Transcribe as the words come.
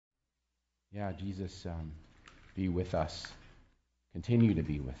Yeah, Jesus, be with us. Continue to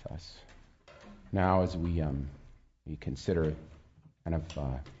be with us. Now as we consider kind of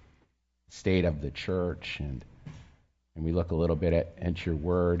state of the church and we look a little bit at your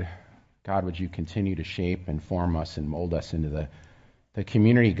word, God, would you continue to shape and form us and mold us into the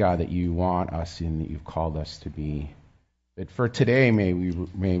community, God, that you want us and that you've called us to be. But for today, may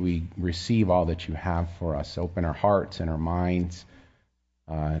we receive all that you have for us. Open our hearts and our minds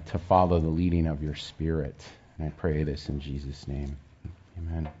to follow the leading of your Spirit. And I pray this in Jesus' name.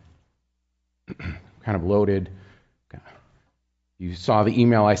 Amen. Kind of loaded. You saw the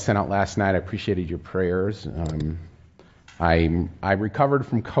email I sent out last night. I appreciated your prayers. I recovered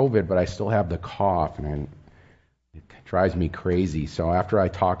from COVID, but I still have the cough, and it drives me crazy. So after I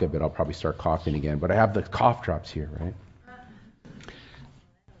talk a bit, I'll probably start coughing again. But I have the cough drops here, right?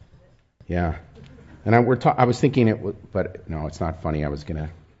 Yeah. And I was thinking but no, it's not funny. I was going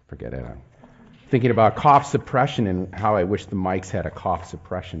to forget it. I'm thinking about cough suppression and how I wish the mics had a cough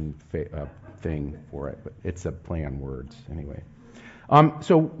suppression thing for it, but it's a play on words anyway.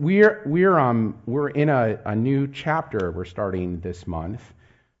 So we're in a new chapter we're starting this month,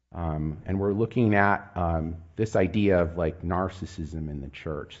 and we're looking at this idea of like narcissism in the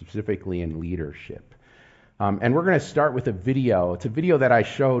church, specifically in leadership. And we're going to start with a video. It's a video that I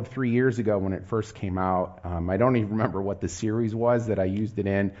showed 3 years ago when it first came out. I don't even remember what the series was that I used it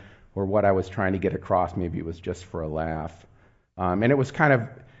in or what I was trying to get across. Maybe it was just for a laugh. And it was kind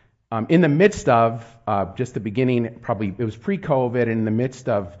of in the midst of just the beginning, probably it was pre-COVID, and in the midst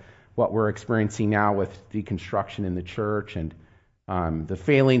of what we're experiencing now with deconstruction in the church and the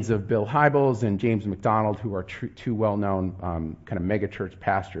failings of Bill Hybels and James MacDonald, who are two well-known kind of megachurch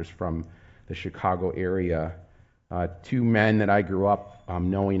pastors from the Chicago area, two men that I grew up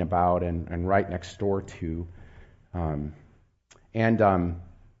knowing about and right next door to. When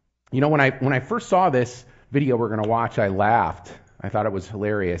I first saw this video we're going to watch, I laughed. I thought it was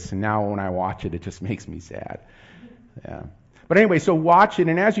hilarious, and now when I watch it, it just makes me sad. Yeah. But anyway, so watch it,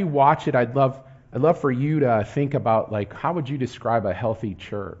 and as you watch it, I'd love for you to think about, like, how would you describe a healthy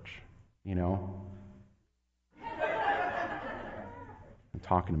church? You know? I'm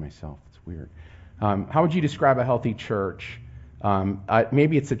talking to myself. It's weird. How would you describe a healthy church?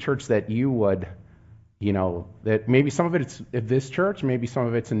 Maybe it's a church that you would, that maybe some of it's this church, maybe some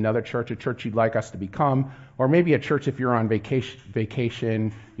of it's another church, a church you'd like us to become, or maybe a church if you're on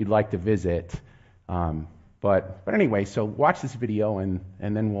vacation you'd like to visit. But anyway, so watch this video and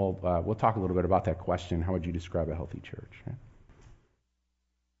then we'll talk a little bit about that question. How would you describe a healthy church?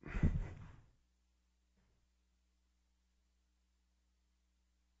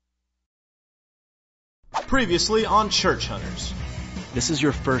 Previously on Church Hunters. This is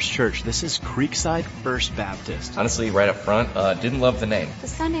your first church. This is Creekside First Baptist. Honestly, right up front, didn't love the name. The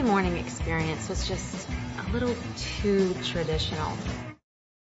Sunday morning experience was just a little too traditional.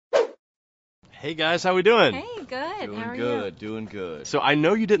 Hey guys, how we doing? Hey, good. How are you? Doing good. So I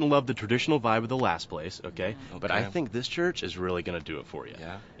know you didn't love the traditional vibe of the last place, okay? But I think this church is really going to do it for you.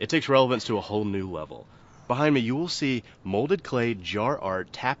 Yeah? It takes relevance to a whole new level. Behind me, you will see molded clay, jar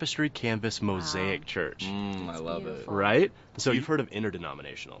art, tapestry, canvas, mosaic church. I love beautiful. Right? So you've heard of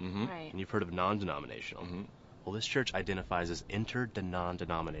interdenominational. Right. And you've heard of non-denominational. Well, this church identifies as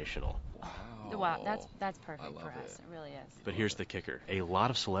interdenominational. Wow, that's perfect love for us. it. It really is. But here's the kicker. A lot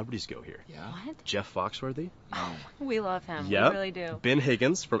of celebrities go here. Yeah? What? Jeff Foxworthy. We love him. Yep. We really do. Ben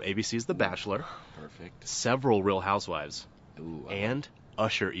Higgins from ABC's The Bachelor. Perfect. Several Real Housewives. Ooh, And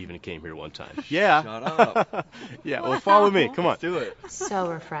Usher even came here one time. Yeah. Shut up. Yeah, well, follow me. Come on. Let's do it. So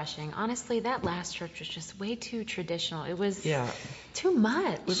refreshing. Honestly, that last church was just way too traditional. It was Yeah. too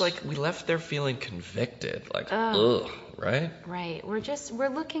much. It was like we left there feeling convicted. Like, Ugh. right? Right. We're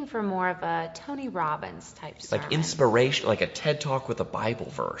looking for more of a Tony Robbins type sermon. Like inspiration, like a TED Talk with a Bible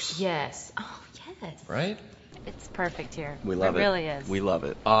verse. Yes. Oh, yes. Right? It's perfect here. We love it. It really is. We love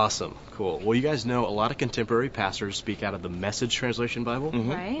it. Awesome. Cool. Well, you guys know a lot of contemporary pastors speak out of the Message Translation Bible.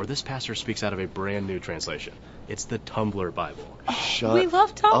 Right? Or this pastor speaks out of a brand new translation. It's the Tumblr Bible. Shut We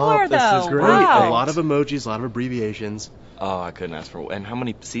love Tumblr, up. This though. is great. Wow. A lot of emojis, a lot of abbreviations. Oh, I couldn't ask for. And how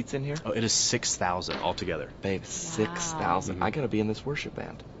many seats in here? Oh, it is 6,000 altogether. Babe, 6,000. I gotta be in this worship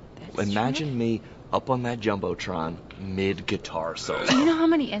band. That's Imagine me up on that jumbotron mid guitar solo. Do you know how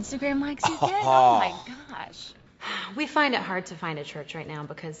many Instagram likes you get? Oh my gosh. We find it hard to find a church right now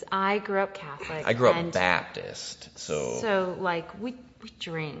because I grew up Catholic. I grew up and Baptist, so. So, like, we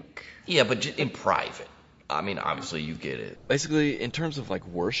drink. Yeah, but in private. I mean, obviously you get it. Basically, in terms of like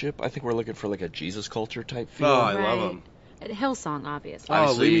worship, I think we're looking for like a Jesus culture type feel. Oh, I love them. At Hillsong, obviously. Oh,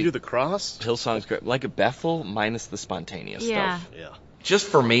 Obviously- lead me to the cross? Hillsong's great. Like a Bethel minus the spontaneous Yeah. stuff. Yeah. Just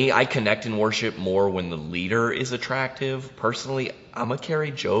for me, I connect in worship more when the leader is attractive. Personally, I'm a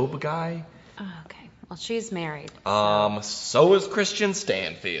Carrie Job guy. Oh, okay. Well, she's married. So is Christian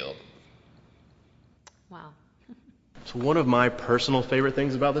Stanfield. Wow. So one of my personal favorite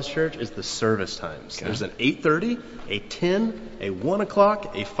things about this church is the service times. Okay. There's an 8:30, a 10, a 1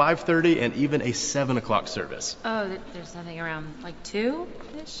 o'clock, a 5:30, and even a 7 o'clock service. Oh, there's nothing around like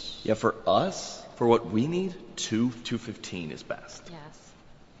 2-ish? Yeah, for us, for what we need, 2:15 is best.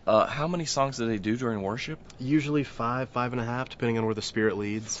 Yes. How many songs do they do during worship? Usually 5.5, depending on where the Spirit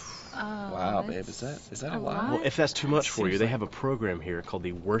leads. Oh, Wow, babe, is that a lot? Well, if that's too much for you, they have a program here called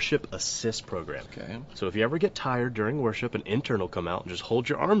the Worship Assist Program. Okay. So if you ever get tired during worship, an intern will come out and just hold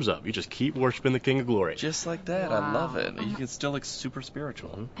your arms up. You just keep worshiping the King of Glory. Just like that. Wow. I love it. You can still look super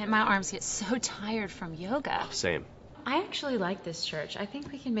spiritual. And my arms get so tired from yoga. Same. I actually like this church. I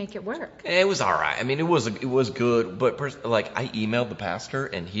think we can make it work. It was all right. I mean, it was good, but I emailed the pastor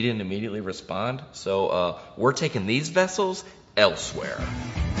and he didn't immediately respond. So we're taking these vessels elsewhere.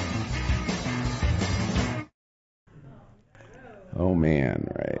 Oh man,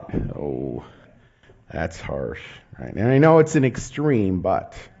 right? Oh, that's harsh, right? And I know it's an extreme,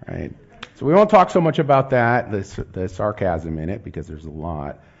 but right. So we won't talk so much about that, the sarcasm in it, because there's a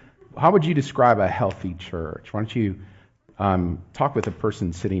lot. How would you describe a healthy church? Why don't you talk with a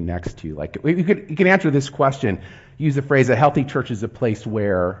person sitting next to you? Like you can answer this question. Use the phrase: "A healthy church is a place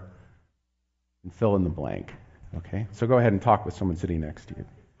where," and fill in the blank. Okay. So go ahead and talk with someone sitting next to you.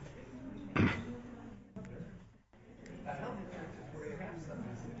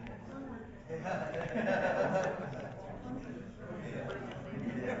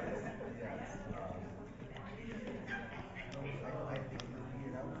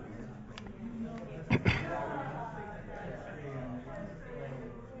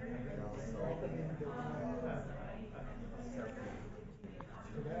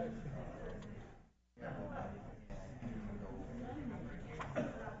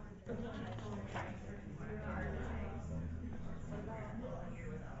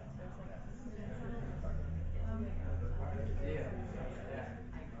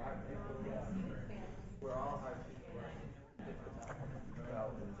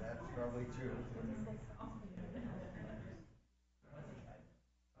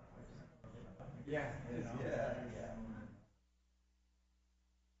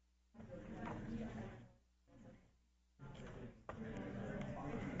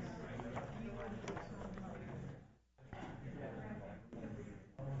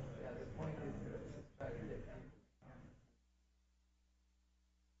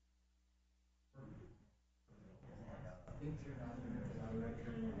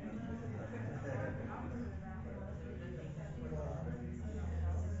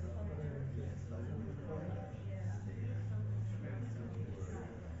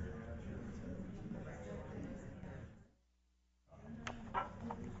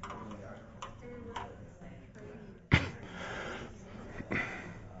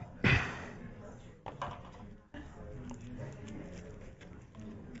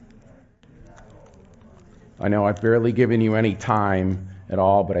 I know I've barely given you any time at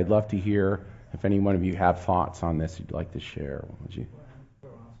all, but I'd love to hear if any one of you have thoughts on this you'd like to share. Would you?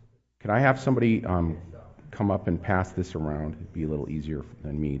 Could I have somebody come up and pass this around? It'd be a little easier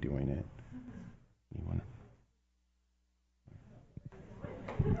than me doing it. Anyone?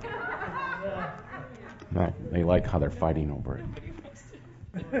 No, they like how they're fighting over it.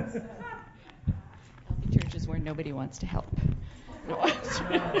 Healthy churches where nobody wants to help. No.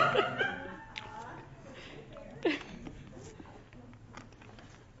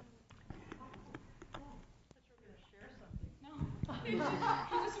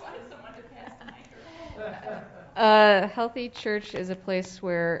 A healthy church is a place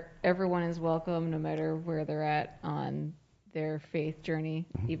where everyone is welcome, no matter where they're at on their faith journey,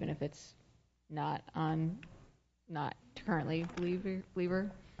 even if it's not currently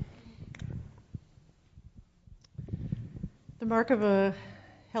believer. The mark of a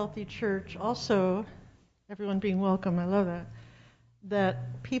healthy church, also everyone being welcome. I love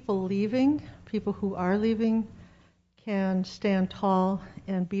that people who are leaving, can stand tall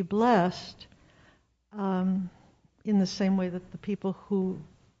and be blessed in the same way that the people who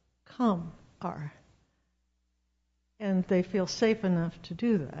come are. And they feel safe enough to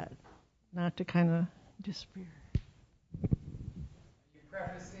do that, not to kind of disappear. Are you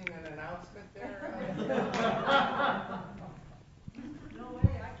prefacing an announcement there? No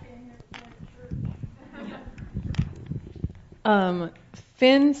way, I came here to church.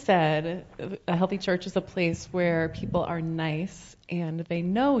 Finn said a healthy church is a place where people are nice and they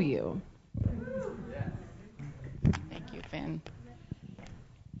know you. Thank you, Finn.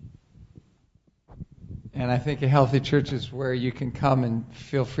 And I think a healthy church is where you can come and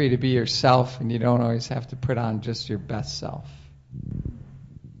feel free to be yourself, and you don't always have to put on just your best self.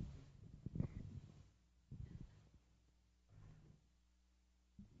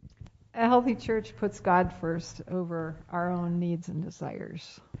 A healthy church puts God first over our own needs and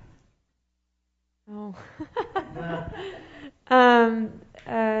desires. Oh.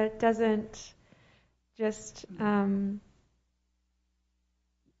 Doesn't just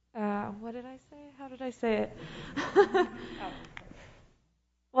what did I say? How did I say it?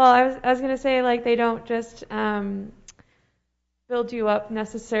 Well, I was gonna say, like, they don't just build you up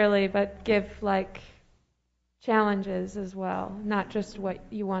necessarily, but give, like, challenges as well, not just what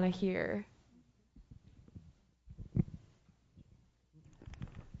you want to hear.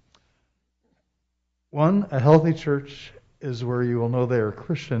 One, a healthy church is where you will know they are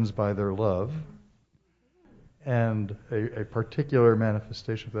Christians by their love. And a particular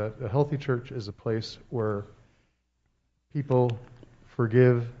manifestation of that, a healthy church is a place where people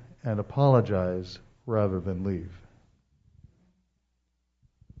forgive and apologize rather than leave.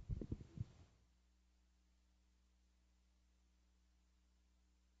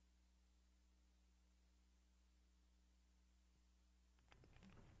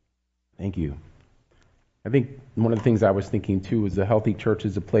 Thank you. I think one of the things I was thinking too is a healthy church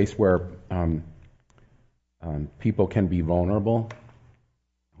is a place where people can be vulnerable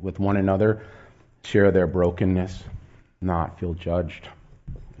with one another, share their brokenness, not feel judged.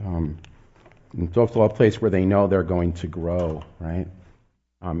 It's also a place where they know they're going to grow, right,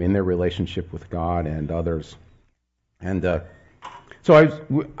 in their relationship with God and others. And so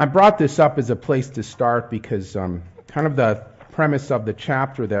I brought this up as a place to start because kind of the premise of the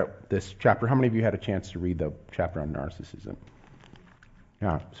chapter this chapter. How many of you had a chance to read the chapter on narcissism?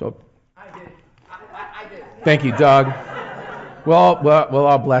 Yeah. So I did. I did. Thank you, Doug. Well,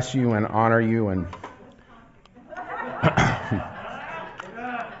 I'll bless you and honor you and.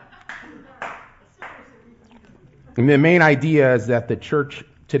 And the main idea is that the church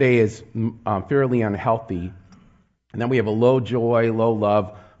today is fairly unhealthy, and that we have a low joy, low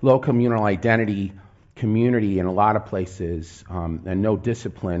love, low communal identity community in a lot of places, and no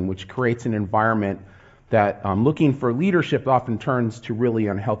discipline, which creates an environment that looking for leadership often turns to really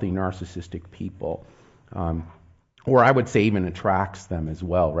unhealthy narcissistic people, or I would say even attracts them as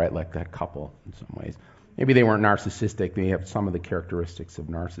well, right? Like that couple in some ways. Maybe they weren't narcissistic; they have some of the characteristics of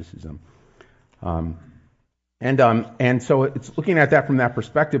narcissism. And so it's looking at that from that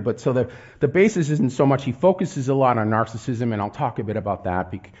perspective. But so the basis isn't so much, he focuses a lot on narcissism, and I'll talk a bit about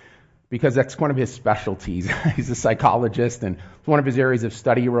that because that's one of his specialties. He's a psychologist, and it's one of his areas of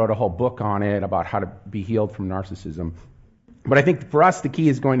study. He wrote a whole book on it about how to be healed from narcissism. But I think for us, the key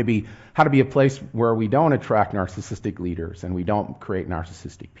is going to be how to be a place where we don't attract narcissistic leaders and we don't create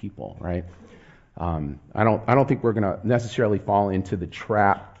narcissistic people, right? I don't think we're going to necessarily fall into the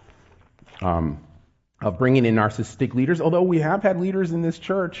trap of bringing in narcissistic leaders, although we have had leaders in this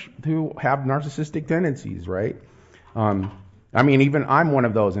church who have narcissistic tendencies, right? I mean, even I'm one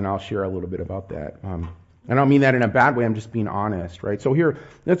of those, and I'll share a little bit about that. I don't mean that in a bad way, I'm just being honest, right? So here,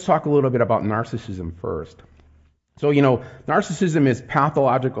 let's talk a little bit about narcissism first. So, narcissism is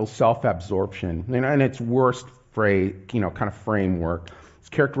pathological self-absorption, and its worst phrase, kind of framework. It's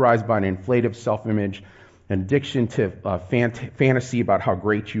characterized by an inflated self-image, an addiction to fantasy about how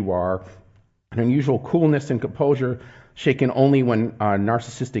great you are, an unusual coolness and composure shaken only when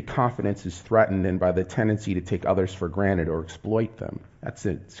narcissistic confidence is threatened and by the tendency to take others for granted or exploit them. That's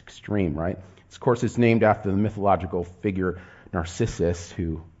its extreme, right? Of course, it's named after the mythological figure Narcissus,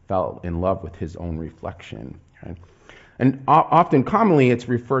 who fell in love with his own reflection. Right? And often, commonly, it's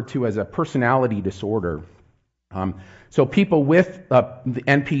referred to as a personality disorder. So people with the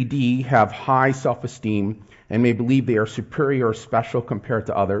NPD have high self-esteem and may believe they are superior or special compared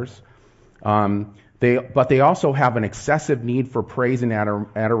to others. But they also have an excessive need for praise and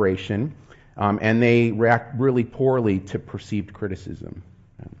adoration, and they react really poorly to perceived criticism.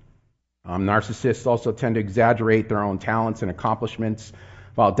 Narcissists also tend to exaggerate their own talents and accomplishments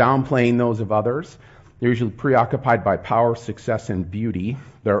while downplaying those of others. They're usually preoccupied by power, success, and beauty,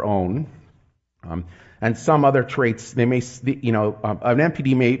 their own. And some other traits, they may, an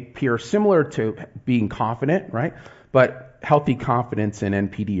NPD may appear similar to being confident, right? But healthy confidence and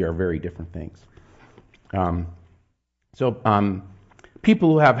NPD are very different things.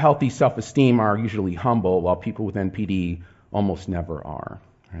 People who have healthy self-esteem are usually humble, while people with NPD almost never are.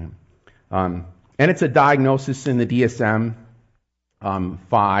 Right? And it's a diagnosis in the DSM-5,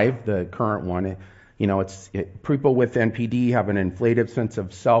 the current one. People with NPD have an inflated sense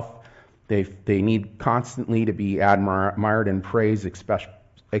of self. They need constantly to be admired and praised,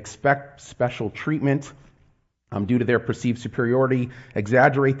 expect special treatment due to their perceived superiority,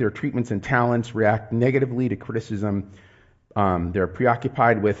 exaggerate their treatments and talents, react negatively to criticism. They're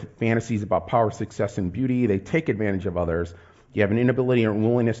preoccupied with fantasies about power, success, and beauty. They take advantage of others. You have an inability or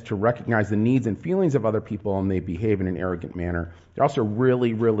willingness to recognize the needs and feelings of other people, and they behave in an arrogant manner. They're also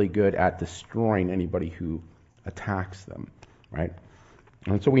really, really good at destroying anybody who attacks them, right?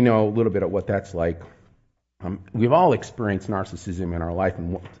 And so we know a little bit of what that's like. We've all experienced narcissism in our life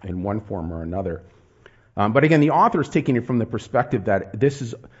in one form or another. But again, the author is taking it from the perspective that this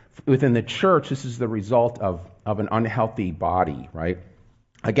is, within the church, this is the result of an unhealthy body, right?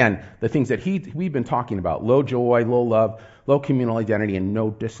 Again, the things that we've been talking about, low joy, low love, low communal identity, and no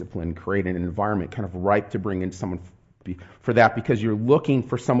discipline, create an environment kind of ripe to bring in someone for that, because you're looking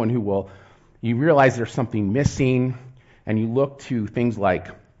for someone who will, you realize there's something missing, and you look to things like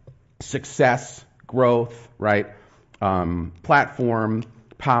success, growth, right? Platform,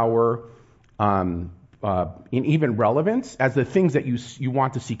 power, and even relevance as the things that you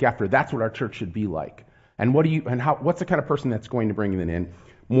want to seek after. That's what our church should be like. And what's the kind of person that's going to bring them in?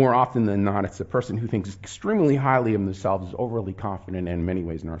 More often than not, it's a person who thinks extremely highly of themselves, is overly confident, and in many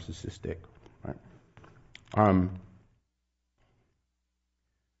ways narcissistic. Right?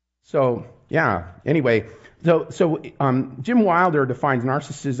 Jim Wilder defines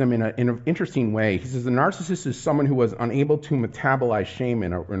narcissism in an interesting way. He says the narcissist is someone who was unable to metabolize shame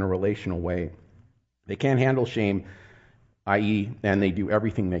in a relational way. They can't handle shame, i.e., and they do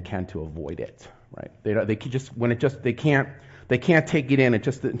everything they can to avoid it. Right? They can't take it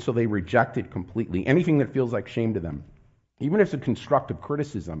in. So they reject it completely. Anything that feels like shame to them, even if it's a constructive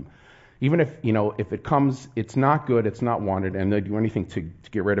criticism, even if it comes, it's not good, it's not wanted, and they do anything to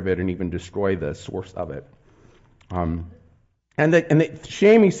get rid of it and even destroy the source of it. And the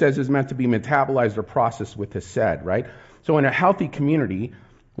shame, he says, is meant to be metabolized or processed with his said, right? So in a healthy community,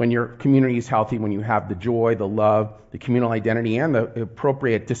 when your community is healthy, when you have the joy, the love, the communal identity, and the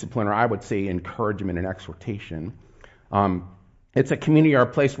appropriate discipline, or I would say encouragement and exhortation, it's a community or a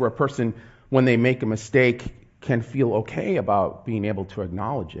place where a person, when they make a mistake, can feel okay about being able to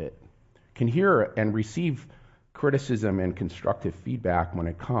acknowledge it, can hear and receive criticism and constructive feedback when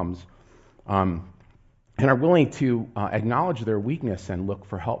it comes, and are willing to acknowledge their weakness and look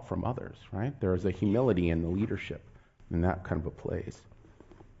for help from others, right? There is a humility in the leadership in that kind of a place.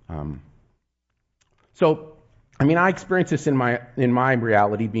 I experience this in my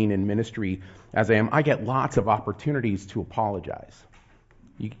reality, being in ministry as I am. I get lots of opportunities to apologize.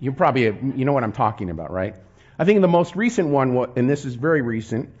 You probably know what I'm talking about, right? I think the most recent one, and this is very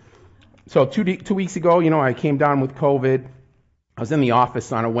recent. So 2 weeks ago, I came down with COVID. I was in the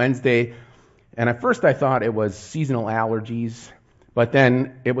office on a Wednesday, and at first I thought it was seasonal allergies, but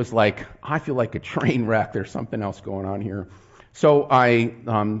then it was like, I feel like a train wreck. There's something else going on here. So I,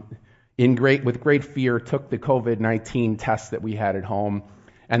 with great fear, took the COVID-19 test that we had at home,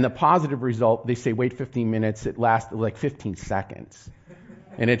 and the positive result, they say wait 15 minutes, it lasted like 15 seconds.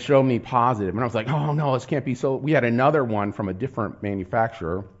 And it showed me positive, and I was like, oh no, this can't be. So we had another one from a different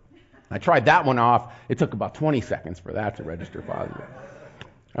manufacturer. I tried that one off. It took about 20 seconds for that to register positive.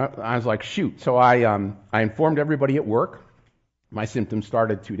 I was like, shoot. So I informed everybody at work. My symptoms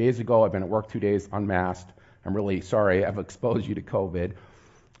started 2 days ago. I've been at work 2 days unmasked. I'm really sorry I've exposed you to COVID.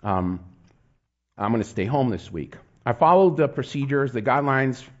 I'm going to stay home this week. I followed the procedures, the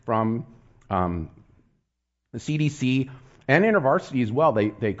guidelines from the CDC and InterVarsity as well.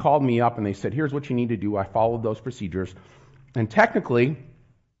 They called me up and they said, here's what you need to do. I followed those procedures. And technically,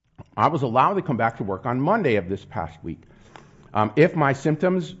 I was allowed to come back to work on Monday of this past week. If my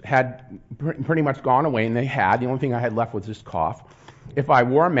symptoms had pretty much gone away, and they had, the only thing I had left was this cough. If I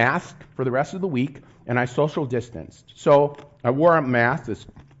wore a mask for the rest of the week, and I social distanced. So I wore a mask, this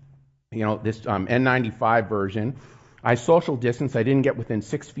N95 version. I social distanced. I didn't get within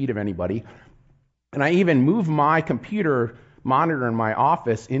 6 feet of anybody. And I even moved my computer monitor in my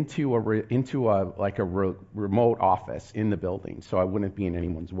office into a remote office in the building, so I wouldn't be in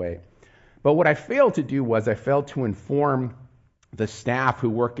anyone's way. But what I failed to do was I failed to inform the staff who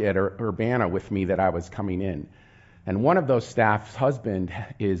work at Urbana with me that I was coming in. And one of those staff's husband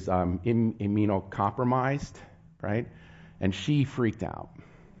is immunocompromised, right? And she freaked out.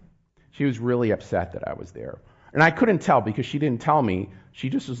 She was really upset that I was there. And I couldn't tell because she didn't tell me. She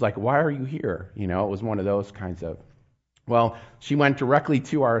just was like, why are you here? It was one of those kinds of... Well, she went directly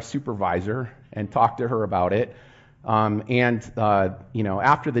to our supervisor and talked to her about it.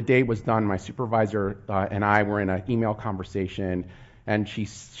 After the day was done, my supervisor and I were in an email conversation, and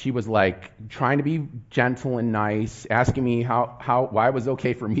she was like trying to be gentle and nice, asking me why it was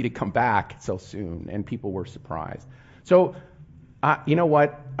okay for me to come back so soon, and people were surprised. So you know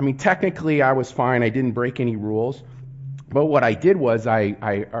what? I mean, technically I was fine. I didn't break any rules. But what I did was I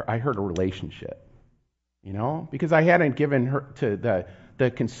hurt a relationship, because I hadn't given her to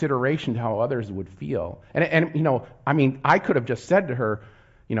the consideration to how others would feel. And I mean, I could have just said to her,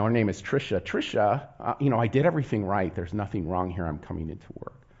 her name is Trisha. Trisha, I did everything right. There's nothing wrong here. I'm coming into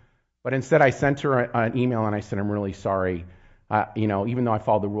work. But instead, I sent her an email and I said, I'm really sorry. Even though I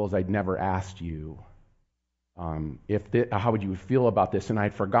followed the rules, I'd never asked you how would you feel about this. And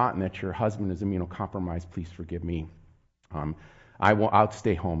I'd forgotten that your husband is immunocompromised. Please forgive me. I'll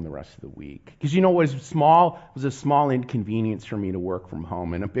stay home the rest of the week. Because it was a small inconvenience for me to work from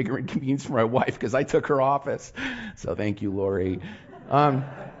home, and a bigger inconvenience for my wife because I took her office. So thank you, Lori.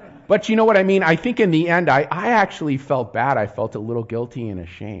 But you know what I mean? I think in the end, I actually felt bad. I felt a little guilty and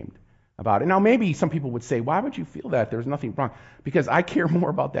ashamed about it. Now, maybe some people would say, why would you feel that? There's nothing wrong. Because I care more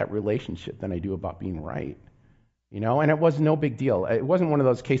about that relationship than I do about being right. And it was no big deal. It wasn't one of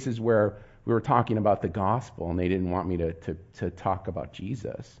those cases where we were talking about the gospel and they didn't want me to talk about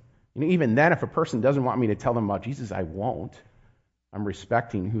Jesus. Even then, if a person doesn't want me to tell them about Jesus, I won't. I'm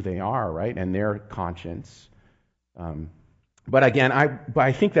respecting who they are, right, and their conscience. But again,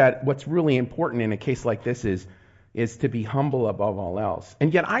 I think that what's really important in a case like this is to be humble above all else.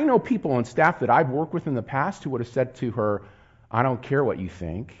 And yet I know people on staff that I've worked with in the past who would have said to her, I don't care what you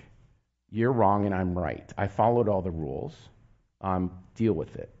think. You're wrong and I'm right. I followed all the rules. Deal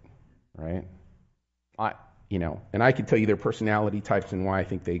with it. Right? And I can tell you their personality types and why I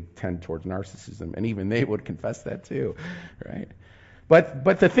think they tend towards narcissism, and even they would confess that too, right?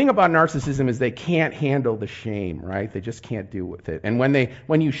 But the thing about narcissism is they can't handle the shame, right? They just can't deal with it. And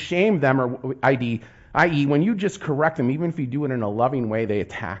when you shame them, or i.e., when you just correct them, even if you do it in a loving way, they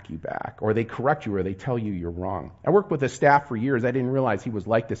attack you back, or they correct you, or they tell you you're wrong. I worked with a staff for years. I didn't realize he was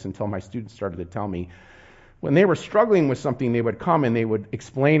like this until my students started to tell me. When they were struggling with something, they would come and they would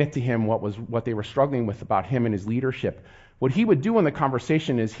explain it to him what they were struggling with about him and his leadership. What he would do in the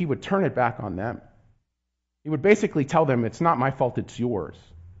conversation is he would turn it back on them. He would basically tell them, it's not my fault, it's yours,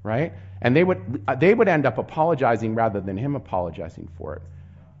 right? And they would end up apologizing rather than him apologizing for it.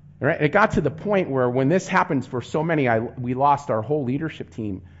 Right? It got to the point where when this happens for so many, we lost our whole leadership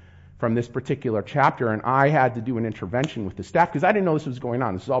team from this particular chapter, and I had to do an intervention with the staff because I didn't know this was going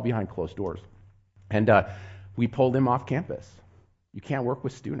on. This is all behind closed doors. And we pulled him off campus. You can't work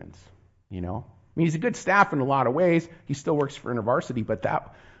with students, I mean, he's a good staff in a lot of ways. He still works for InterVarsity, but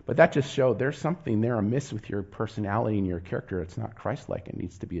that just showed there's something there amiss with your personality and your character. It's not Christ-like. It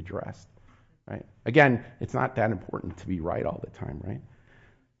needs to be addressed, right? Again, it's not that important to be right all the time, right?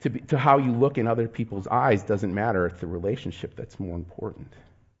 To how you look in other people's eyes doesn't matter. It's the relationship that's more important.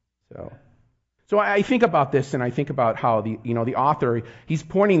 So I think about this, and I think about how the author, he's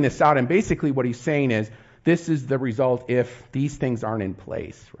pointing this out, and basically what he's saying is, this is the result if these things aren't in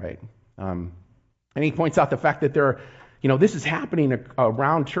place, right? And he points out the fact that this is happening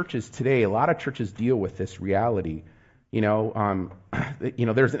around churches today. A lot of churches deal with this reality.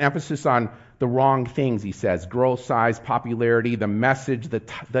 There's an emphasis on the wrong things, he says: growth, size, popularity, the message,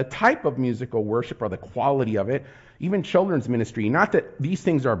 the type of musical worship or the quality of it, even children's ministry. Not that these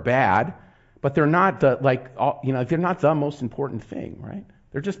things are bad, but they're not they're not the most important thing, right?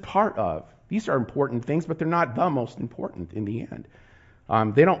 They're just part of. These are important things, but they're not the most important in the end.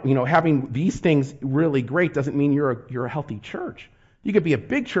 They don't, having these things really great doesn't mean you're a healthy church. You could be a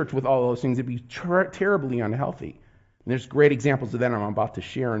big church with all those things and be terribly unhealthy. And there's great examples of that I'm about to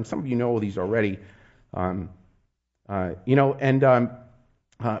share, and some of you know these already. And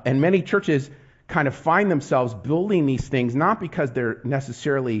many churches kind of find themselves building these things not because they're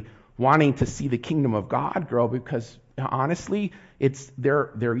necessarily wanting to see the kingdom of God grow, because honestly, it's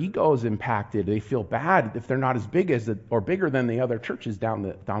their ego is impacted. They feel bad if they're not as big as or bigger than the other churches down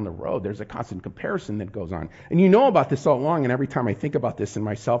the road. There's a constant comparison that goes on, and you know about this all along. And every time I think about this in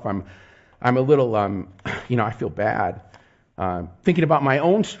myself, I'm a little I feel bad thinking about my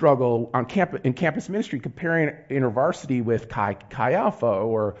own struggle on in campus ministry, comparing InterVarsity with Chi Alpha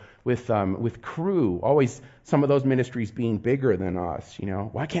or with Cru. Always some of those ministries being bigger than us.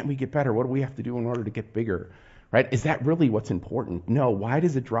 Why can't we get better? What do we have to do in order to get bigger? Right? Is that really what's important? No. Why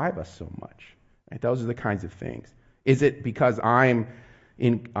does it drive us so much? Right? Those are the kinds of things. Is it because I'm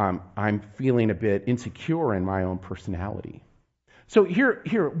feeling a bit insecure in my own personality? So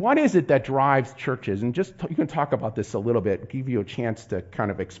here, what is it that drives churches? And you can talk about this a little bit, give you a chance to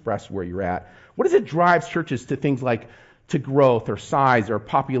kind of express where you're at. What is it drives churches to things like to growth or size or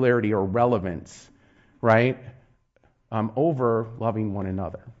popularity or relevance, right? Over loving one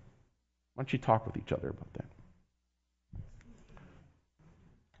another. Why don't you talk with each other about that?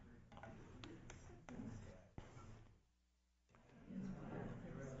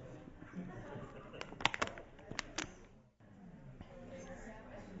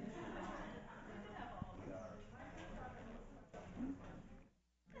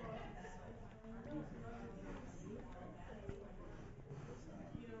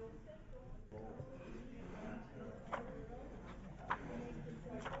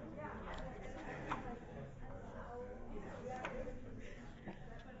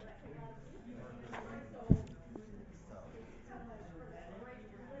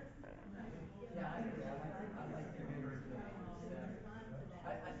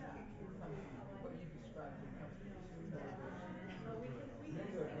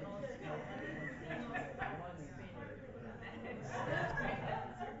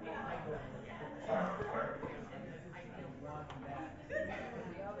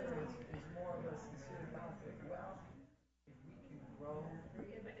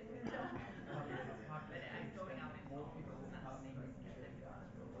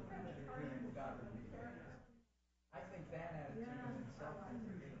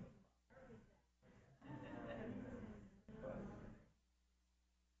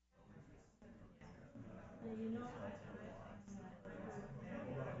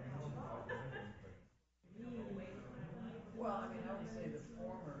 want to say the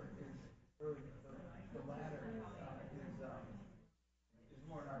former is, or the latter is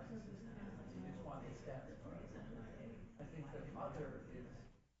more narcissistic. You just want the status. I think the other is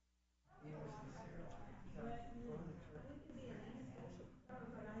more sincere.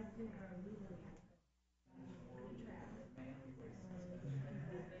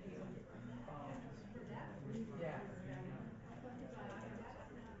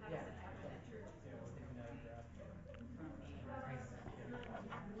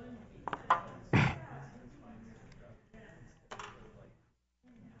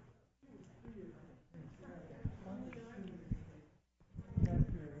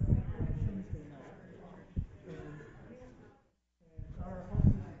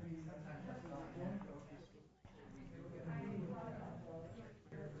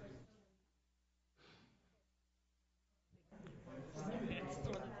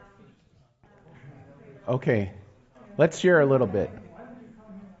 Okay, let's share a little bit.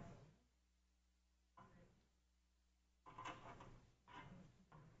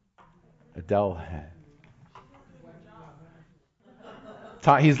 Adele.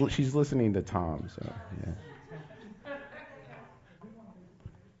 She's listening to Tom, so yeah.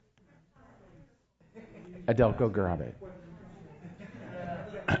 Adele, go grab it.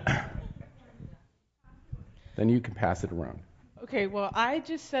 Then you can pass it around. Okay, well, I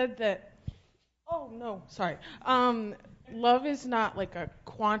just said that. Oh no, sorry. Love is not like a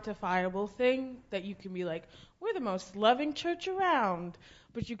quantifiable thing that you can be like, we're the most loving church around.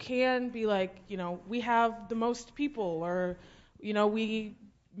 But you can be like, we have the most people, or, we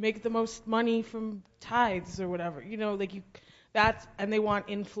make the most money from tithes or whatever. And they want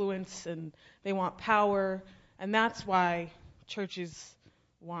influence and they want power, and that's why churches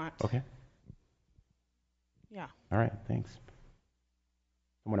want. Okay. Yeah. All right, thanks.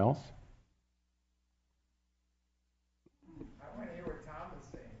 Someone else? I want to hear what Tom is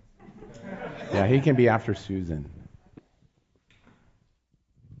saying. Yeah, he can be after Susan.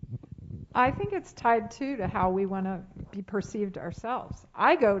 I think it's tied, too, to how we want to be perceived ourselves.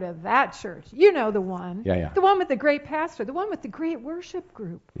 I go to that church. You know the one. Yeah. The one with the great pastor. The one with the great worship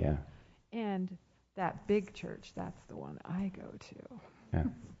group. Yeah. And that big church, that's the one I go to. Yeah.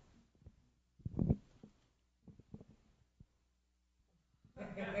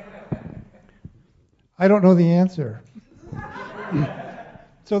 I don't know the answer.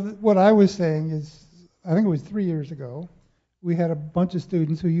 So what I was saying is, I think it was 3 years ago, we had a bunch of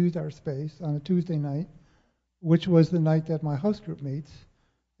students who used our space on a Tuesday night, which was the night that my house group meets.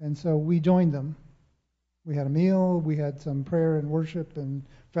 And so we joined them. We had a meal, we had some prayer and worship and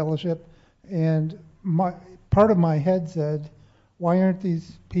fellowship. And part of my head said, why aren't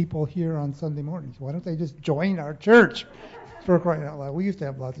these people here on Sunday mornings? Why don't they just join our church? For crying out loud. We used to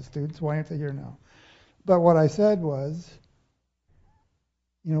have lots of students. Why aren't they here now? But what I said was,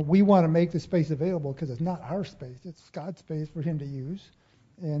 we want to make the space available because it's not our space. It's God's space for him to use.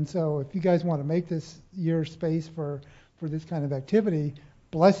 And so if you guys want to make this your space for this kind of activity,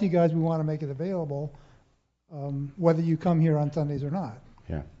 bless you guys, we want to make it available, whether you come here on Sundays or not.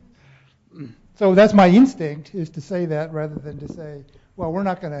 Yeah. So that's my instinct, is to say that rather than to say, well, we're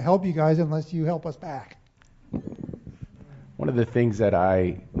not going to help you guys unless you help us back. One of the things that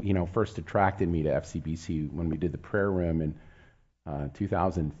first attracted me to FCBC when we did the prayer room in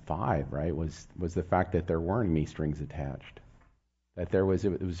 2005, right, was the fact that there weren't any strings attached. That it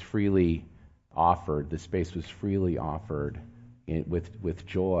was freely offered. The space was freely offered with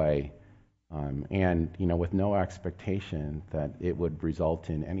joy, and with no expectation that it would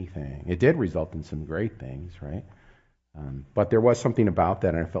result in anything. It did result in some great things, right? But there was something about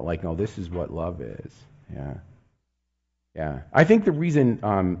that, and I felt like, no, this is what love is. Yeah. Yeah. I think the reason,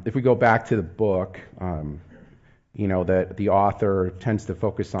 if we go back to the book, that the author tends to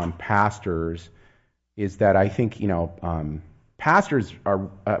focus on pastors is that I think, pastors are,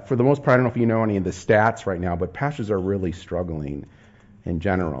 for the most part, I don't know if you know any of the stats right now, but pastors are really struggling in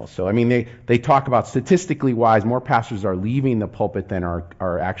general. So, they talk about, statistically wise, more pastors are leaving the pulpit than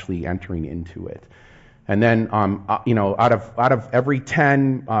are actually entering into it. And then, out of every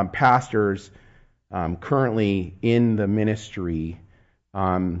 10 pastors currently in the ministry,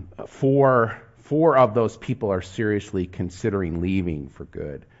 four of those people are seriously considering leaving for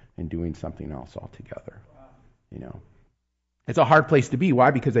good and doing something else altogether. It's a hard place to be.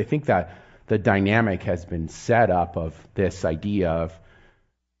 Why? Because I think that the dynamic has been set up of this idea of,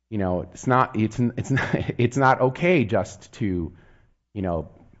 it's not okay just to,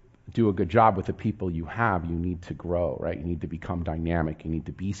 do a good job with the people you have. You need to grow, right? You need to become dynamic. You need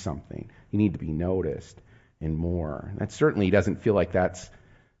to be something. You need to be noticed and more. And that certainly doesn't feel like that's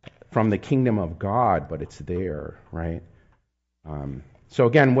from the kingdom of God, but it's there, right? So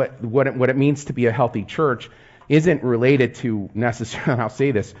again, what it means to be a healthy church isn't related to necessarily, I'll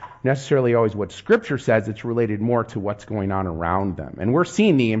say this, necessarily always what Scripture says. It's related more to what's going on around them. And we're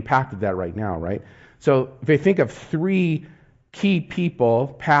seeing the impact of that right now, right? So if you think of three key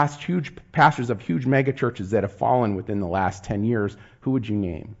people, huge pastors of huge megachurches that have fallen within the last 10 years, who would you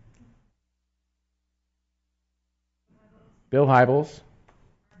name? Bill Hybels,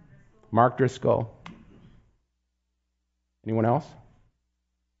 Mark Driscoll. Anyone else?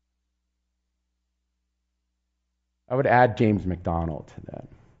 I would add James MacDonald to that.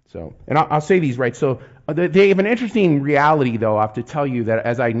 So, and I'll say these right. So they have an interesting reality, though. I have to tell you that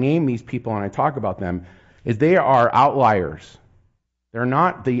as I name these people and I talk about them, is they are outliers. They're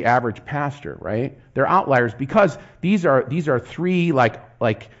not the average pastor, right? They're outliers because these are three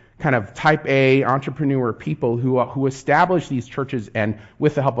like kind of type A entrepreneur people who established these churches and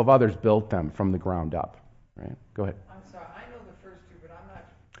with the help of others built them from the ground up. Right? Go ahead. I'm sorry, I know the first two, but I'm not.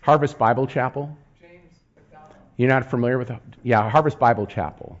 Harvest Bible Chapel. James MacDonald. You're not familiar with Harvest Bible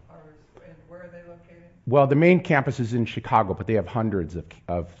Chapel. And where are they located? Well, the main campus is in Chicago, but they have hundreds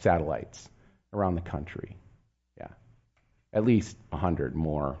of satellites around the country. Yeah, at least 100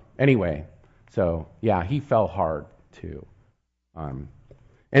 more. Anyway, so yeah, he fell hard too.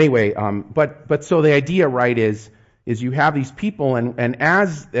 But so the idea, right, is you have these people, and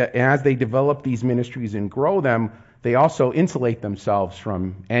as they develop these ministries and grow them, they also insulate themselves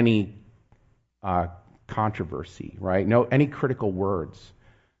from any controversy, right? No, any critical words.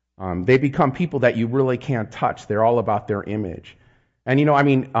 They become people that you really can't touch. They're all about their image. And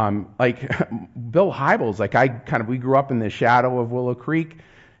like Bill Hybels, we grew up in the shadow of Willow Creek.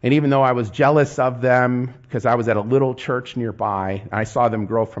 And even though I was jealous of them because I was at a little church nearby, and I saw them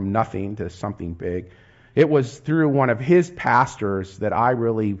grow from nothing to something big, it was through one of his pastors that I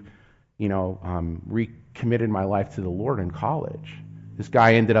really, recommitted my life to the Lord in college. This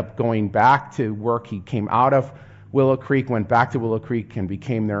guy ended up going back to work. He came out of Willow Creek, went back to Willow Creek, and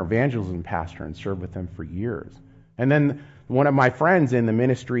became their evangelism pastor and served with them for years. And then one of my friends in the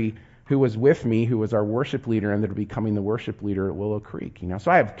ministry who was with me, who was our worship leader, ended up becoming the worship leader at Willow Creek. So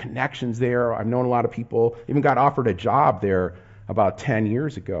I have connections there. I've known a lot of people. Even got offered a job there about 10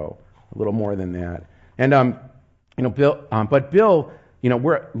 years ago, a little more than that. And Bill,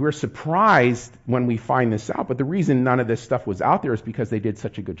 we're surprised when we find this out. But the reason none of this stuff was out there is because they did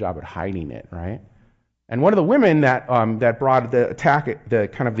such a good job at hiding it, right? And one of the women that brought the attack,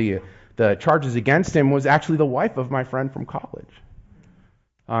 the charges against him, was actually the wife of my friend from college.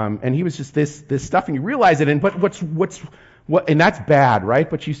 And he was just this stuff, and you realize it. And and that's bad, right?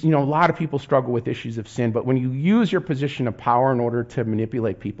 But a lot of people struggle with issues of sin. But when you use your position of power in order to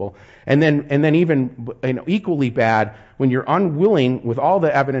manipulate people, and then even equally bad when you're unwilling, with all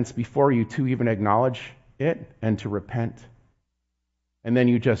the evidence before you, to even acknowledge it and to repent, and then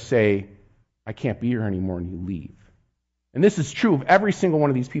you just say, "I can't be here anymore," and you leave. And this is true of every single one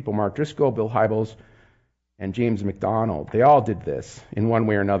of these people: Mark Driscoll, Bill Hybels, and James MacDonald. They all did this in one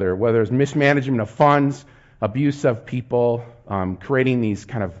way or another, whether it's mismanagement of funds, abuse of people, creating these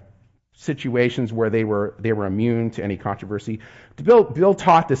kind of situations where they were immune to any controversy. Bill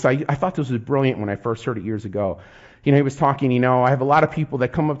taught this. I thought this was brilliant when I first heard it years ago. He was talking, I have a lot of people that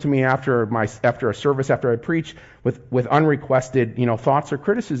come up to me after a service, after I preach, with unrequested, thoughts or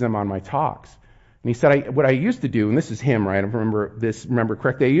criticism on my talks. And he said, what I used to do, and this is him, right? I remember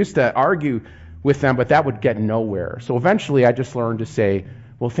correctly. I used to argue with them, but that would get nowhere. So eventually I just learned to say,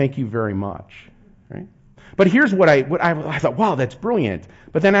 well, thank you very much, right? But here's what I thought, wow, that's brilliant.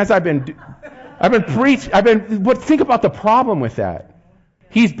 But then as think about the problem with that.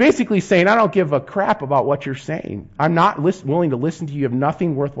 He's basically saying, I don't give a crap about what you're saying. I'm not willing to listen to you. You have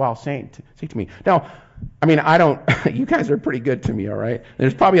nothing worthwhile saying to me. Now, you guys are pretty good to me, all right?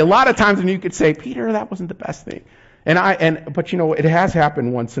 There's probably a lot of times when you could say, Peter, that wasn't the best thing. But it has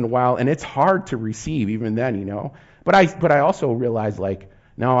happened once in a while, and it's hard to receive even then, But I also realize,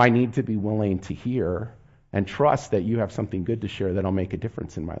 no, I need to be willing to hear and trust that you have something good to share that'll make a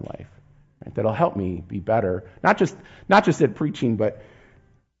difference in my life, right? That'll help me be better. Not just at preaching, but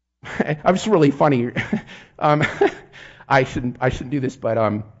I'm just really funny. I shouldn't do this, but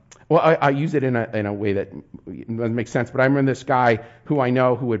I use it in a way that doesn't make sense. But I remember this guy who I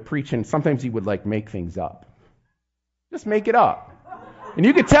know who would preach, and sometimes he would make things up. Just make it up. And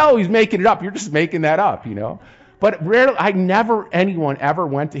you could tell he's making it up. You're just making that up, But rarely, anyone ever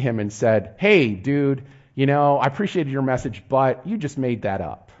went to him and said, hey, dude, I appreciated your message, but you just made that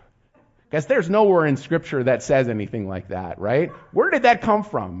up. Because there's nowhere in Scripture that says anything like that, right? Where did that come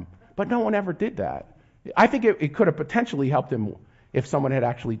from? But no one ever did that. I think it could have potentially helped him if someone had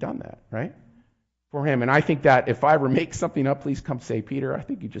actually done that, right? for him. And I think that if I ever make something up, please come say, Peter, I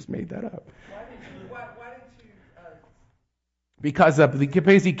think you just made that up. Why did you Because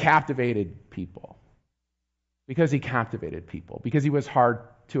he captivated people. Because he captivated people. Because he was hard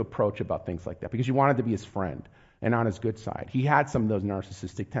to approach about things like that. Because you wanted to be his friend and on his good side. He had some of those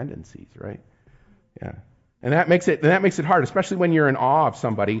narcissistic tendencies, right? Yeah. And that makes it hard, especially when you're in awe of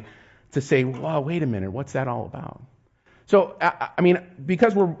somebody, to say, "Whoa, wait a minute, what's that all about?" So, I mean,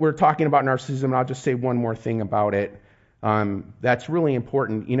 because we're talking about narcissism, I'll just say one more thing about it that's really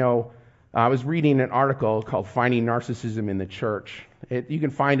important. You know, I was reading an article called "Finding Narcissism in the Church." You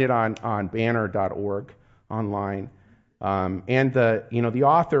can find it on banner.org online. And the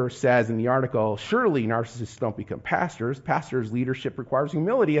author says in the article, surely narcissists don't become pastors. Pastors' leadership requires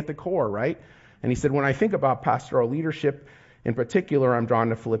humility at the core, right? And he said, when I think about pastoral leadership in particular, I'm drawn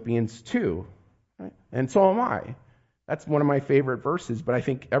to Philippians 2. Right? And so am I. That's one of my favorite verses, but I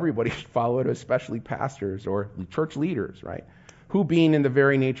think everybody should follow it, especially pastors or church leaders, right? Who, being in the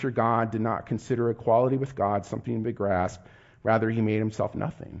very nature God, did not consider equality with God something to be grasped. Rather, he made himself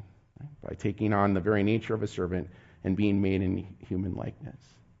nothing, right? By taking on the very nature of a servant and being made in human likeness.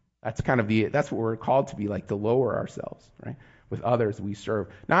 That's what we're called to be, like, to lower ourselves, right? With others we serve.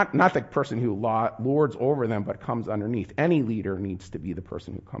 Not the person who lords over them, but comes underneath. Any leader needs to be the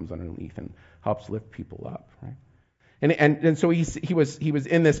person who comes underneath and helps lift people up, right? And so he was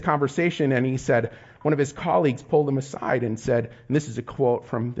in this conversation, and he said, one of his colleagues pulled him aside and said, and this is a quote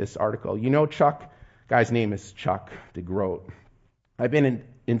from this article, "You know, Chuck," guy's name is Chuck DeGroat. "I've been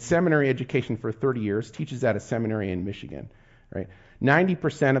in seminary education for 30 years, teaches at a seminary in Michigan, right?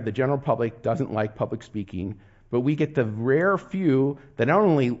 90% of the general public doesn't like public speaking, but we get the rare few that not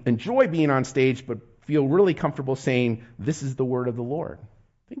only enjoy being on stage, but feel really comfortable saying, 'This is the word of the Lord.'"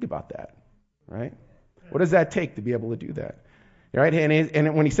 Think about that, right? What does that take to be able to do that? Right?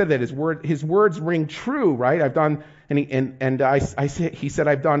 And when he said that, his words ring true, right? He said,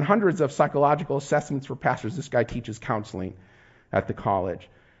 "I've done hundreds of psychological assessments for pastors." This guy teaches counseling at the college.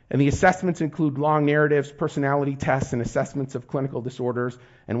 And the assessments include long narratives, personality tests, and assessments of clinical disorders.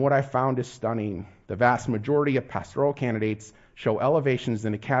 And what I found is stunning. The vast majority of pastoral candidates show elevations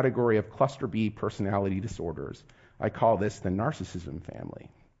in a category of cluster B personality disorders. I call this the narcissism family.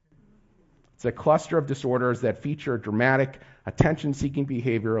 It's a cluster of disorders that feature dramatic, attention-seeking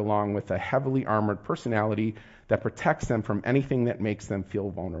behavior along with a heavily armored personality that protects them from anything that makes them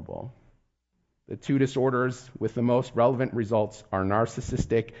feel vulnerable. The two disorders with the most relevant results are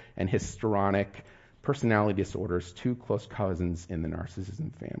narcissistic and histrionic personality disorders, two close cousins in the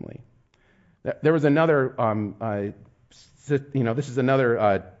narcissism family. There was another, this is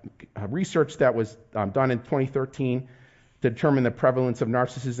another research that was done in 2013 to determine the prevalence of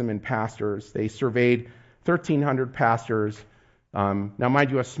narcissism in pastors. They surveyed 1,300 pastors. Now,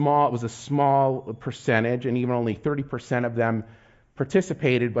 mind you, it was a small percentage, and even only 30% of them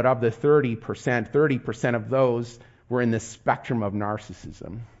participated, but of the 30% of those were in the spectrum of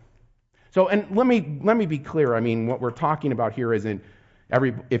narcissism. So, and let me be clear. I mean, what we're talking about here isn't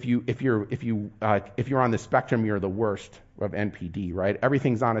if you're on the spectrum, you're the worst of NPD, right?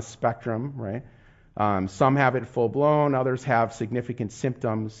 Everything's on a spectrum, right? Some have it full blown, others have significant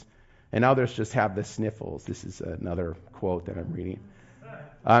symptoms, and others just have the sniffles. This is another quote that I'm reading.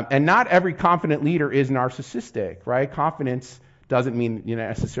 And not every confident leader is narcissistic, right? Confidence doesn't mean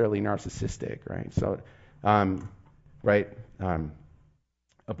necessarily narcissistic, right? So,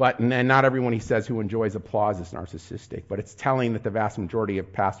 but not everyone, he says, who enjoys applause is narcissistic. But it's telling that the vast majority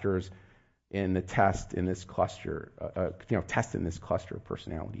of pastors in the test in this cluster, test in this cluster of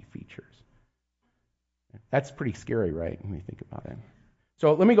personality features. That's pretty scary, right? When you think about it.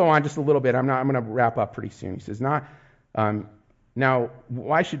 So let me go on just a little bit. I'm going to wrap up pretty soon. He says, now,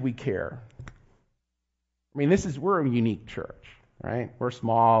 why should we care? I mean, we're a unique church, right? We're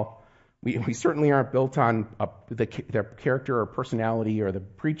small. We certainly aren't built on the character or personality or the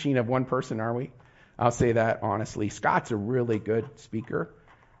preaching of one person, are we? I'll say that honestly. Scott's a really good speaker,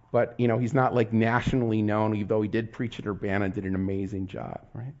 but he's not like nationally known, though he did preach at Urbana and did an amazing job,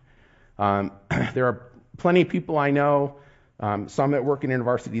 right? There are plenty of people I know, some that work in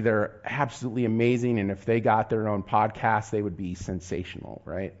university that are absolutely amazing, and if they got their own podcast, they would be sensational,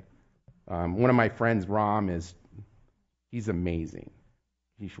 right? One of my friends, Ram, he's amazing.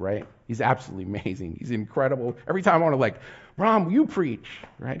 He's absolutely amazing. He's incredible. Every time I want to Ram, will you preach?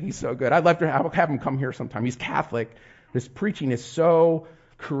 Right? He's so good. I'd love to have him come here sometime. He's Catholic. His preaching is so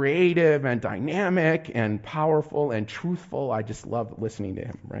creative and dynamic and powerful and truthful. I just love listening to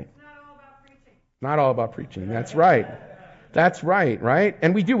him, right? Not all about preaching. That's right. That's right, right?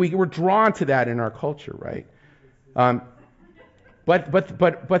 And we're drawn to that in our culture, right?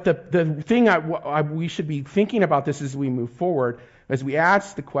 But the thing we should be thinking about this as we move forward, as we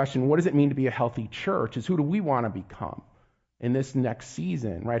ask the question, what does it mean to be a healthy church, is who do we want to become in this next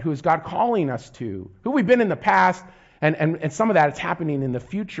season, right? Who is God calling us to? Who we've been in the past, and some of that is happening in the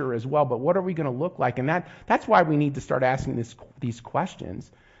future as well, but what are we going to look like? And that's why we need to start asking these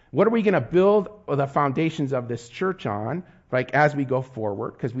questions. What are we going to build the foundations of this church on, like as we go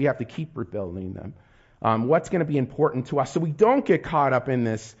forward, because we have to keep rebuilding them. What's going to be important to us so we don't get caught up in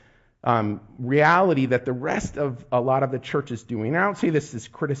this reality that the rest of a lot of the church is doing. And I don't say this as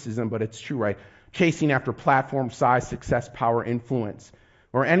criticism, but it's true, right? Chasing after platform, size, success, power, influence,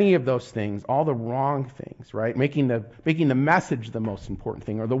 or any of those things, all the wrong things, right? Making the message the most important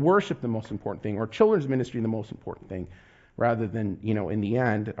thing, or the worship the most important thing, or children's ministry the most important thing, rather than, in the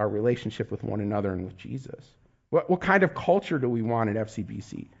end, our relationship with one another and with Jesus. What kind of culture do we want at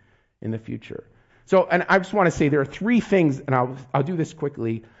FCBC in the future? So, and I just want to say there are three things, and I'll do this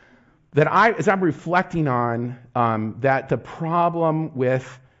quickly, that as I'm reflecting on, that the problem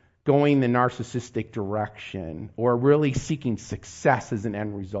with going the narcissistic direction, or really seeking success as an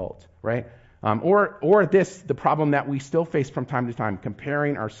end result, right? Or the problem that we still face from time to time,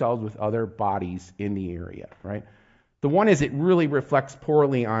 comparing ourselves with other bodies in the area, right? The one is it really reflects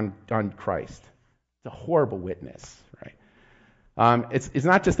poorly on Christ. It's a horrible witness, right? It's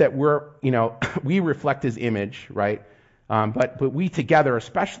not just that we reflect His image, right? But we together,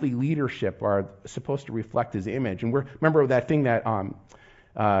 especially leadership, are supposed to reflect His image. And remember that thing that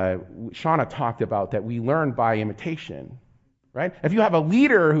Shauna talked about, that we learn by imitation, right? If you have a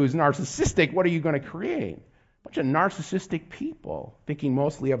leader who's narcissistic, what are you going to create? A bunch of narcissistic people thinking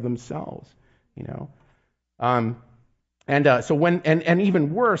mostly of themselves, So when and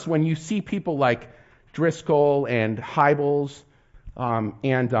even worse, when you see people like Driscoll and Hybels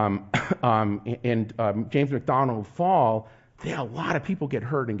and James MacDonald fall, a lot of people get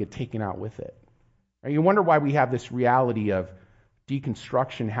hurt and get taken out with it. Right? You wonder why we have this reality of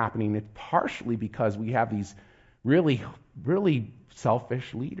deconstruction happening. It's partially because we have these really, really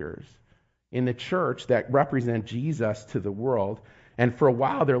selfish leaders in the church that represent Jesus to the world. And for a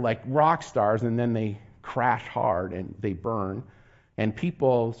while, they're like rock stars, and then they crash hard and they burn. And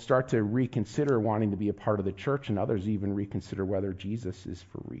people start to reconsider wanting to be a part of the church, and others even reconsider whether Jesus is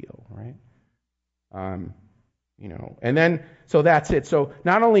for real, right? And then, so that's it. So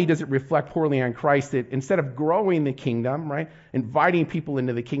not only does it reflect poorly on Christ, it, instead of growing the kingdom, right, inviting people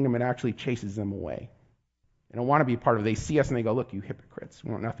into the kingdom, it actually chases them away. They don't want to be a part of it. They see us and they go, look, you hypocrites, we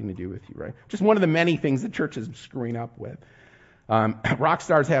want nothing to do with you, right? Just one of the many things the church is screwing up with. Rock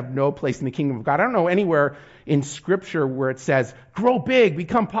stars have no place in the kingdom of God. I don't know anywhere in Scripture where it says, grow big,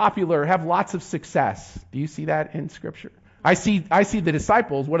 become popular, have lots of success. Do you see that in Scripture? I see the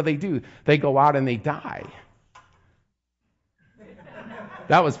disciples, what do? They go out and they die.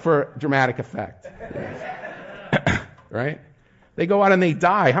 That was for dramatic effect. Yes. Right? They go out and they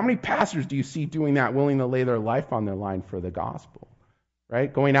die. How many pastors do you see doing that, willing to lay their life on the line for the gospel?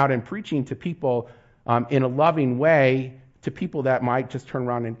 Right? Going out and preaching to people in a loving way, to people that might just turn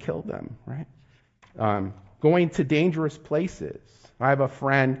around and kill them, right? Going to dangerous places. I have a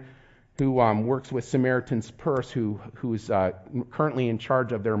friend who works with Samaritan's Purse, who's currently in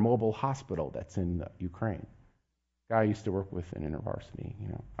charge of their mobile hospital that's in Ukraine. Guy I used to work with in InterVarsity.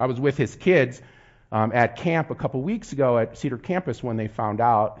 I was with his kids at camp a couple weeks ago at Cedar Campus when they found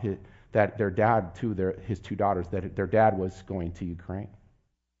out that their dad, his two daughters, that their dad was going to Ukraine.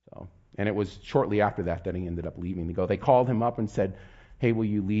 And it was shortly after that he ended up leaving to go. They called him up and said, hey, will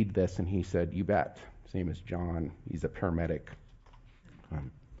you lead this? And he said, you bet. His name is John. He's a paramedic.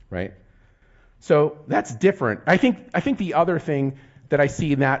 Right? So that's different. I think the other thing that I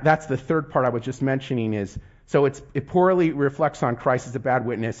see in that's the third part I was just mentioning is, so it poorly reflects on Christ as a bad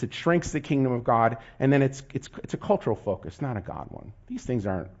witness. It shrinks the kingdom of God, and then it's a cultural focus, not a God one. These things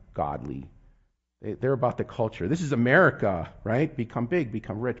aren't godly. They're about the culture. This is America, right? Become big,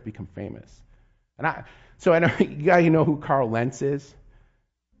 become rich, become famous. I know you know who Carl Lentz is,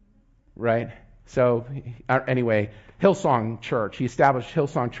 right? So anyway, Hillsong Church. He established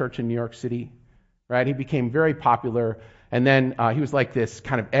Hillsong Church in New York City, right? He became very popular, and then he was like this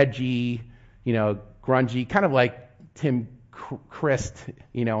kind of edgy, grungy, kind of like Tim Christ,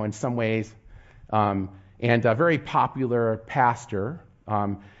 in some ways, and a very popular pastor.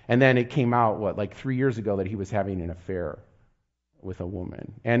 And then it came out, 3 years ago that he was having an affair with a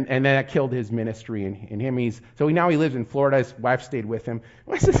woman. And then that killed his ministry and him. So now he lives in Florida. His wife stayed with him.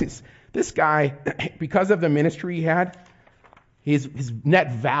 This guy, because of the ministry he had, his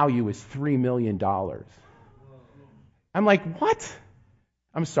net value is $3 million. I'm like, what?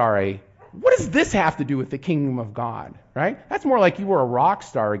 I'm sorry. what does this have to do with the kingdom of God, right? That's more like you were a rock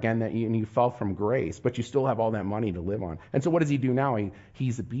star again and you fell from grace, but you still have all that money to live on. And so what does he do now?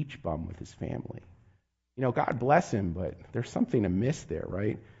 He's a beach bum with his family. God bless him, but there's something amiss there,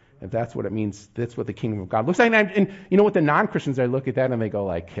 right? If that's what it means, that's what the kingdom of God looks like. And you know what, the non-Christians, I look at that and they go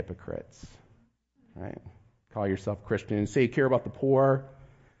like hypocrites, right? Call yourself Christian, say you care about the poor,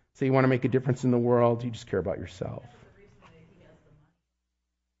 say you want to make a difference in the world, you just care about yourself.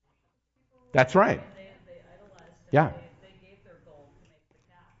 That's right. Yeah.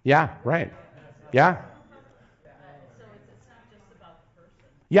 Yeah, right. Yeah.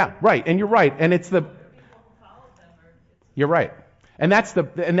 Yeah, right. And you're right. And it's you're right. And that's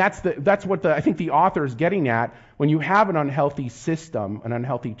what I think the author is getting at. When you have an unhealthy system, an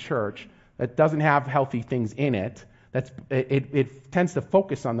unhealthy church that doesn't have healthy things in it, it tends to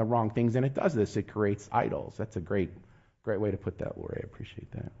focus on the wrong things, and it does this. It creates idols. That's a great way to put that, Lori. I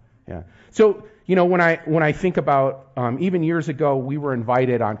appreciate that. Yeah. So, when I think about, even years ago, we were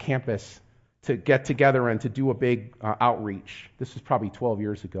invited on campus to get together and to do a big outreach. This was probably 12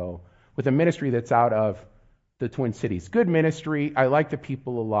 years ago, with a ministry that's out of the Twin Cities. Good ministry. I like the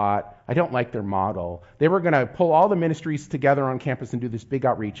people a lot. I don't like their model. They were going to pull all the ministries together on campus and do this big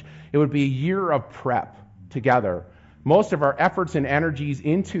outreach. It would be a year of prep together. Most of our efforts and energies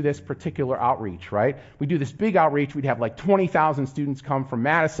into this particular outreach, right? We do this big outreach. We'd have like 20,000 students come from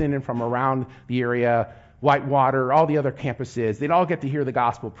Madison and from around the area, Whitewater, all the other campuses. They'd all get to hear the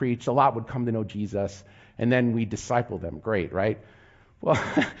gospel preached. A lot would come to know Jesus, and then we disciple them. Great, right? Well,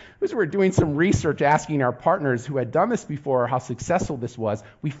 as we were doing some research, asking our partners who had done this before how successful this was,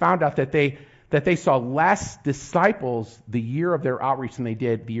 we found out that they saw less disciples the year of their outreach than they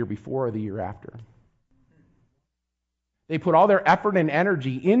did the year before or the year after. They put all their effort and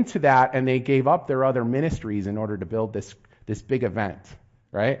energy into that, and they gave up their other ministries in order to build this big event,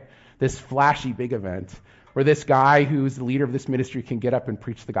 right? This flashy big event where this guy who's the leader of this ministry can get up and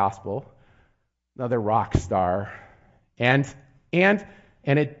preach the gospel, another rock star, and in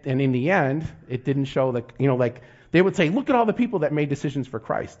the end, it didn't show like they would say, look at all the people that made decisions for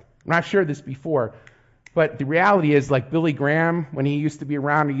Christ. And I've shared this before, but the reality is, like Billy Graham, when he used to be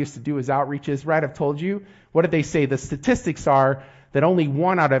around, he used to do his outreaches, right? I've told you. What did they say? The statistics are that only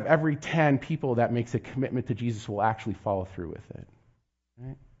 1 out of every 10 people that makes a commitment to Jesus will actually follow through with it.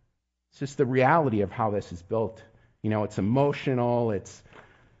 Right? It's just the reality of how this is built. It's emotional.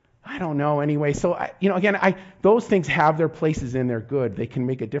 I don't know anyway. So, those things have their places and they're good. They can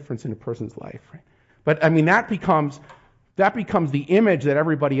make a difference in a person's life. Right? But, that becomes the image that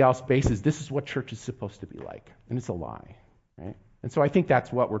everybody else bases. This is what church is supposed to be like. And it's a lie. Right? And so I think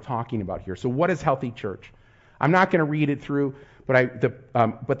that's what we're talking about here. So what is healthy church? I'm not going to read it through, but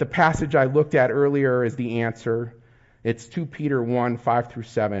the passage I looked at earlier is the answer. It's 2 Peter 1,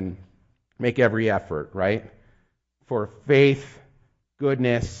 5-7. Make every effort, right? For faith,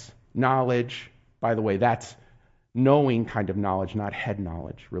 goodness, knowledge. By the way, that's knowing kind of knowledge, not head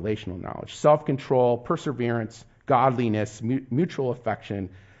knowledge, relational knowledge. Self-control, perseverance, godliness, mutual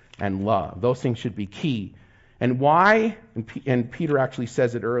affection, and love. Those things should be key. And why? And Peter actually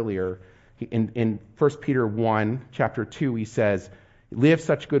says it earlier. In 1 Peter 1, chapter 2, he says, live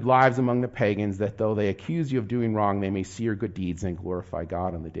such good lives among the pagans that though they accuse you of doing wrong, they may see your good deeds and glorify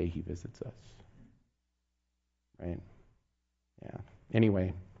God on the day he visits us. Right? Yeah.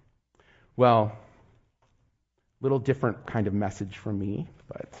 Anyway, well, little different kind of message from me,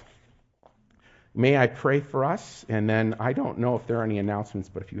 but may I pray for us? And then I don't know if there are any announcements,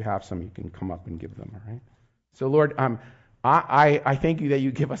 but if you have some, you can come up and give them, all right? So, Lord, I thank you that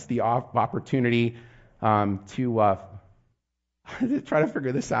you give us the opportunity to try to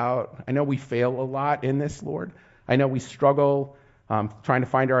figure this out. I know we fail a lot in this, Lord. I know we struggle trying to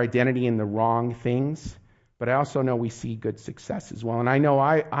find our identity in the wrong things, but I also know we see good success as well. And I know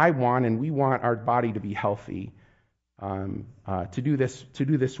I want and we want our body to be healthy, to do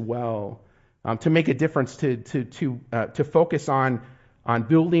this well, to make a difference, to focus on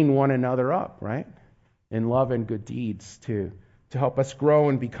building one another up, right? In love and good deeds, to help us grow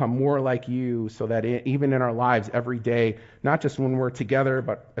and become more like you, so that even in our lives every day, not just when we're together,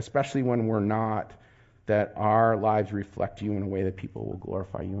 but especially when we're not, that our lives reflect you in a way that people will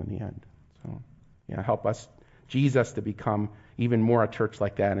glorify you in the end. So, help us, Jesus, to become even more a church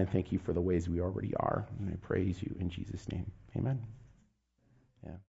like that, and thank you for the ways we already are. And I praise you in Jesus' name. Amen.